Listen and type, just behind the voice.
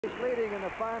Leading in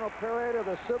the final period of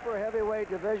the super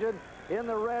heavyweight division. In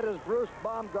the red is Bruce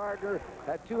Baumgartner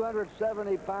at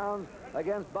 270 pounds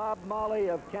against Bob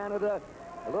Molly of Canada.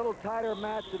 A little tighter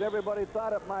match than everybody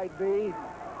thought it might be.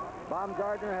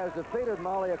 Baumgartner has defeated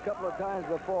Molly a couple of times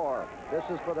before. This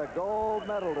is for the gold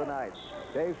medal tonight.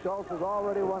 Dave Schultz has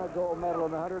already won a gold medal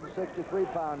in the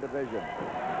 163-pound division.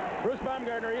 Bruce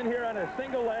Baumgartner in here on a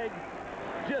single leg.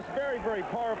 Just very, very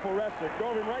powerful wrestler.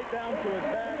 Drove him right down to his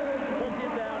back, took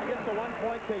him down, gets a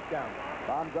one-point takedown.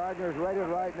 Baumgartner is rated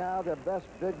right now the best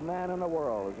big man in the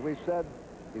world. As we said,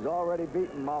 he's already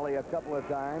beaten Molly a couple of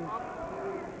times.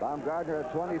 Baumgartner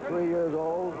at 23 years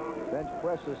old, bench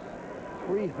presses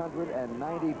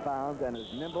 390 pounds and as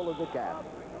nimble as a cat.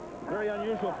 Very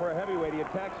unusual for a heavyweight. He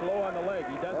attacks low on the leg.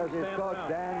 He doesn't stand his coach, around.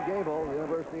 Dan Gable,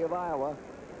 University of Iowa.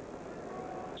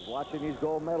 Watching these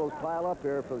gold medals pile up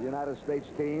here for the United States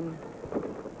team.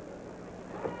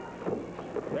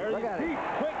 There you see.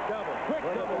 Quick double. Quick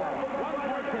double. One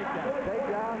more takedown.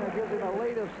 Takedown that gives him a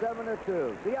lead of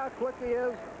 7-2. See how quick he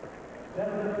is?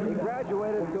 He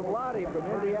graduated cum laude from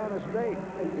Indiana State.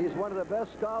 He's one of the best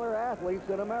scholar athletes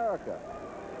in America.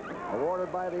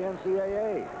 Awarded by the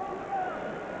NCAA.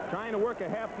 Trying to work a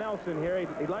half Nelson here.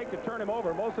 He'd like to turn him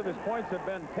over. Most of his points have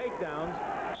been takedowns.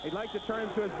 He'd like to turn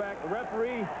him to his back. The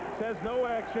referee says no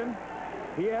action.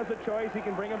 He has a choice. He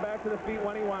can bring him back to the feet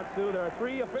when he wants to. There are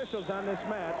 3 officials on this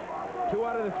match. 2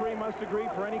 out of the 3 must agree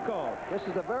for any call. This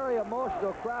is a very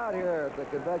emotional crowd here at the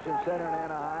Convention Center in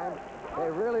Anaheim.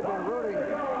 They've really been rooting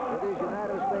for these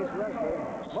United States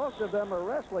wrestlers. Most of them are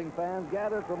wrestling fans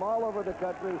gathered from all over the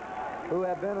country who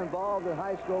have been involved in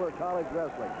high school or college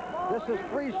wrestling. This is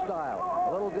freestyle,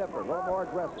 a little different, a little more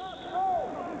aggressive.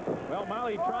 Well,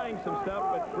 Molly trying some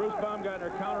stuff, but Bruce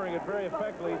Baumgartner countering it very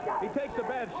effectively. He takes a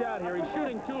bad shot here. He's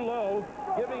shooting too low,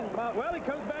 giving... Well, he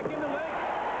comes back in the leg,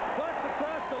 fluts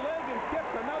across the leg, and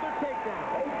skips another takedown.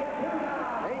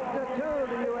 8-2,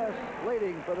 the U.S.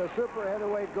 leading for the super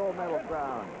heavyweight gold medal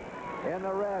crown. In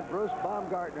the red, Bruce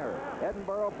Baumgartner,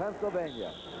 Edinburgh,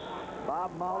 Pennsylvania.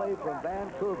 Bob Molly from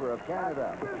Vancouver of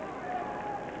Canada.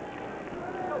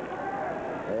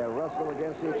 They have wrestled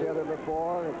against each other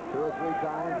before 2 or 3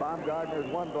 times. Baumgartner's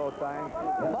won both times.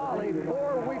 Molly,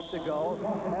 4 weeks ago,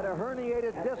 had a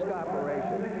herniated disc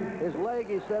operation. His leg,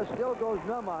 he says, still goes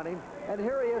numb on him. And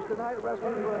here he is tonight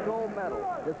wrestling for a gold medal.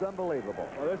 It's unbelievable.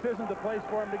 Well, this isn't the place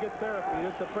for him to get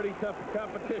therapy. It's a pretty tough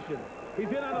competition.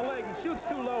 He's in on the leg. He shoots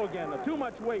too low again. Too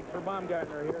much weight for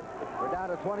Baumgartner here. We're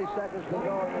down to 20 seconds to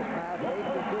go in this match.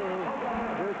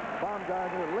 8-2. Bruce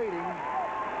Baumgartner leading.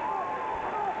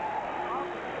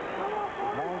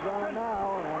 Hands on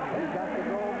now, and he's got the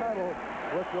gold medal,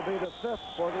 which will be the 5th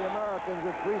for the Americans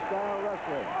in freestyle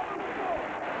wrestling.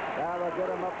 Now they'll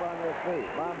get him up on their feet.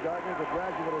 Baumgartner's a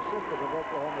graduate assistant of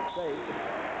Oklahoma State.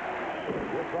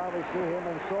 You'll probably see him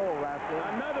in Seoul wrestling.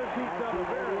 Another deep double.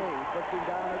 1988. Puts him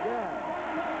down again.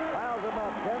 Piles him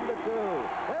up, 10-2.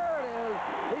 There it is.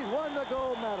 He's won the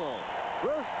gold medal.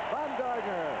 Bruce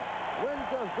Baumgartner wins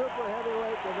the super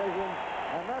heavyweight division.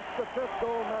 And that's the 5th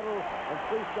gold medal in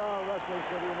freestyle wrestling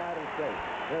for the United States.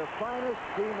 Their finest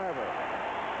team ever.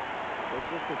 It's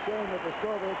just a shame that the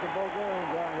Soviets and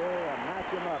Bulgarians are here and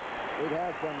match them up. We'd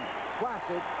have some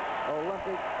classic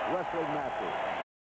Olympic wrestling matches.